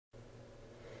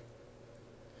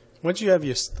Once you have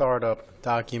your startup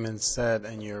document set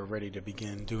and you're ready to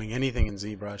begin doing anything in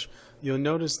ZBrush, you'll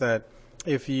notice that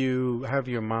if you have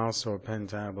your mouse or pen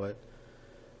tablet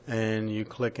and you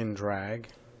click and drag,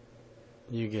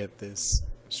 you get this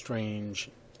strange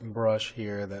brush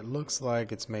here that looks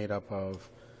like it's made up of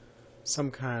some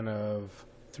kind of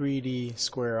 3D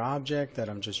square object that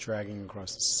I'm just dragging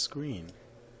across the screen.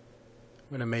 I'm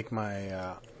going to make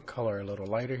my color a little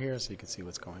lighter here so you can see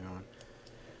what's going on.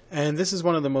 And this is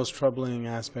one of the most troubling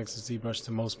aspects of ZBrush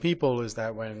to most people, is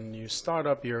that when you start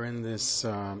up, you're in this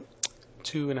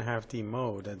 2.5D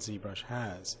mode that ZBrush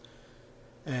has.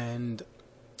 And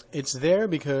it's there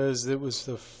because it was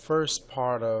the first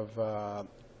part of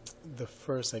the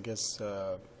first, I guess,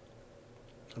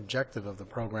 objective of the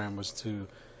program was to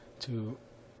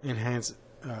enhance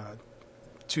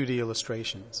 2D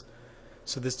illustrations.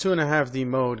 So this 2.5D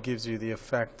mode gives you the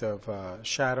effect of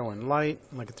shadow and light,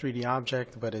 like a 3D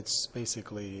object, but it's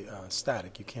basically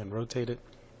static. You can't rotate it.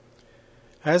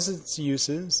 Has its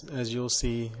uses, as you'll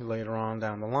see later on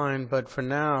down the line, but for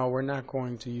now we're not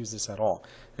going to use this at all.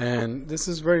 And this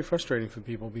is very frustrating for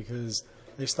people because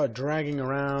they start dragging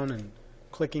around and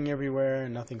clicking everywhere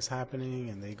and nothing's happening,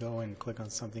 and they go and click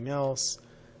on something else,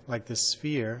 like this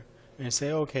sphere, and they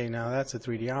say, okay, now that's a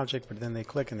 3D object, but then they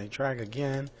click and they drag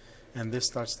again, and this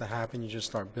starts to happen. You just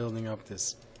start building up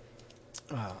this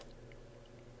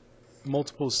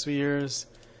multiple spheres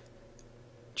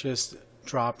just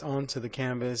dropped onto the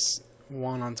canvas,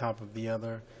 one on top of the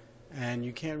other, and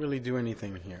you can't really do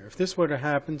anything here. If this were to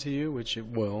happen to you, which it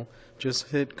will, just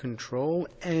hit Control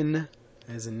N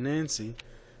as in Nancy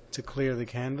to clear the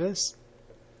canvas.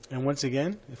 And once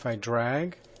again, if I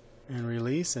drag and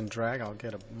release and drag, I'll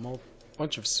get a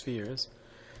bunch of spheres.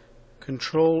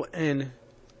 Control N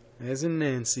as in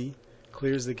Nancy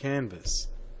clears the canvas.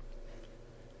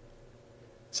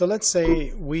 So let's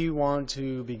say we want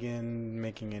to begin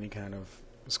making any kind of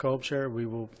sculpture. We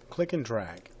will click and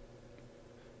drag.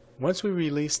 Once we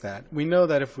release that, we know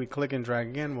that if we click and drag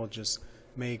again, we'll just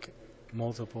make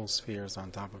multiple spheres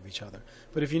on top of each other.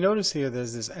 But if you notice here,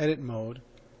 there's this edit mode,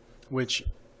 which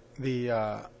the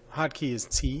hotkey is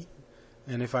T,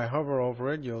 and if I hover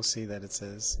over it, you'll see that it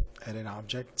says edit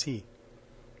object T.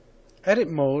 Edit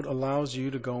mode allows you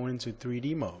to go into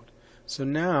 3D mode. So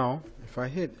now, if I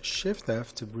hit Shift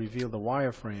F to reveal the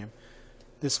wireframe,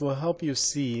 this will help you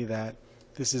see that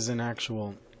this is an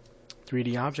actual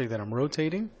 3D object that I'm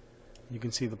rotating. You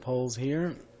can see the poles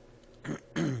here.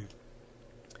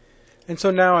 And so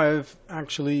now I've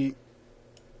actually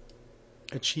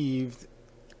achieved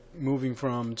moving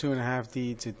from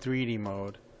 2.5D to 3D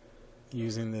mode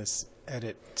using this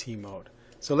Edit T mode.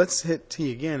 So let's hit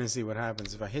T again and see what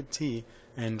happens. If I hit T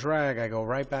and drag, I go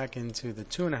right back into the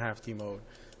 2.5D mode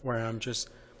where I'm just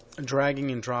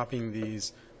dragging and dropping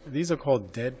these. These are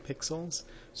called dead pixels.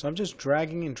 So I'm just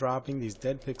dragging and dropping these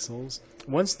dead pixels.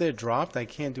 Once they're dropped, I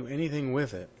can't do anything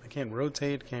with it. I can't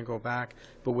rotate, can't go back.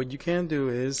 But what you can do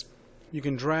is you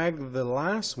can drag the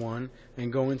last one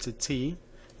and go into T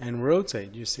and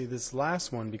rotate. You see this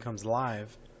last one becomes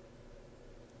live.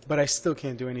 But I still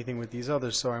can't do anything with these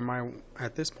others, so I might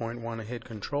at this point want to hit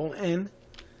Control N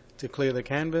to clear the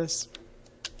canvas,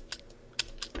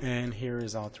 and here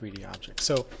is our 3D object.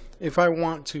 So if I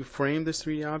want to frame this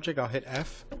 3D object, I'll hit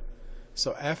F.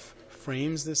 So F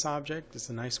frames this object. It's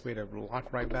a nice way to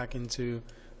lock right back into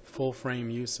full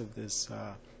frame use of this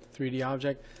 3D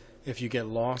object. If you get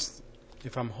lost,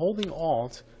 if I'm holding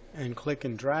Alt and click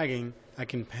and dragging, I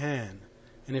can pan,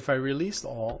 and if I release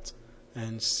Alt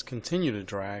and continue to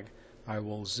drag, I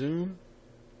will zoom,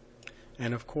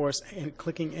 and of course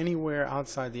clicking anywhere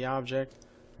outside the object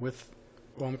with,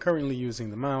 well, I'm currently using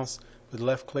the mouse. With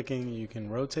left clicking you can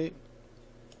rotate,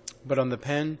 but on the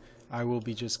pen I will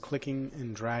be just clicking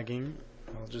and dragging.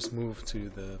 I'll just move to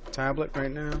the tablet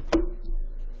right now.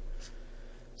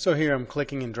 So here I'm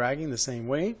clicking and dragging the same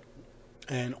way,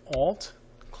 and Alt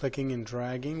clicking and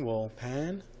dragging will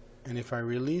pan, and if I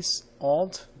release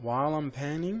Alt while I'm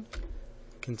panning,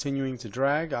 continuing to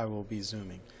drag, I will be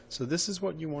zooming. So this is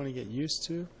what you want to get used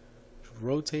to: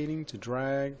 rotating to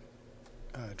drag,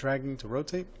 dragging to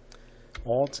rotate,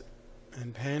 Alt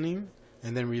and panning,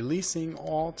 and then releasing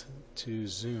Alt to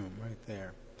zoom right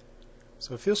there.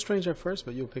 So it feels strange at first,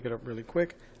 but you'll pick it up really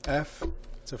quick. F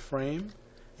to frame,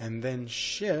 and then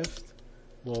Shift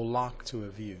will lock to a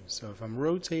view. So if I'm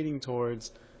rotating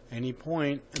towards any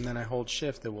point and then I hold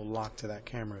Shift, it will lock to that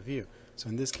camera view. So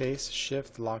in this case,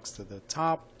 Shift locks to the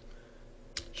top,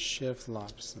 Shift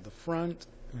locks to the front,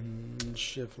 and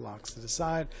Shift locks to the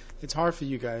side. It's hard for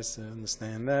you guys to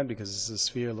understand that because the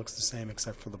sphere looks the same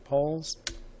except for the poles.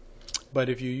 But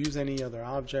if you use any other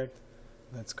object,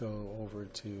 let's go over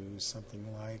to something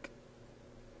like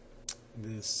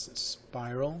this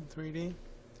spiral 3D.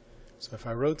 So if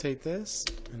I rotate this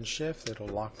and shift, it'll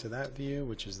lock to that view,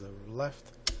 which is the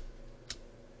left,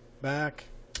 back,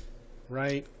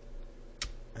 right,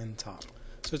 and top.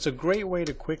 So it's a great way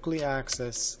to quickly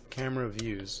access camera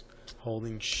views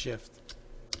holding shift.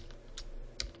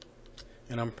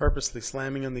 And I'm purposely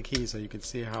slamming on the key so you can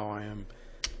see how I am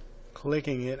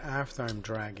clicking it after I'm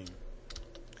dragging.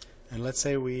 And let's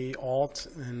say we alt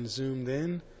and zoomed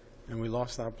in and we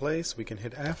lost our place, we can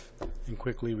hit F and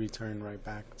quickly return right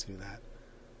back to that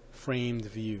framed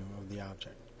view of the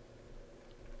object.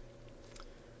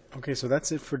 Okay, so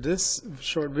that's it for this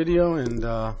short video,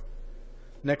 and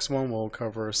next one we'll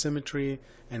cover symmetry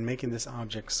and making this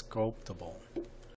object sculptable.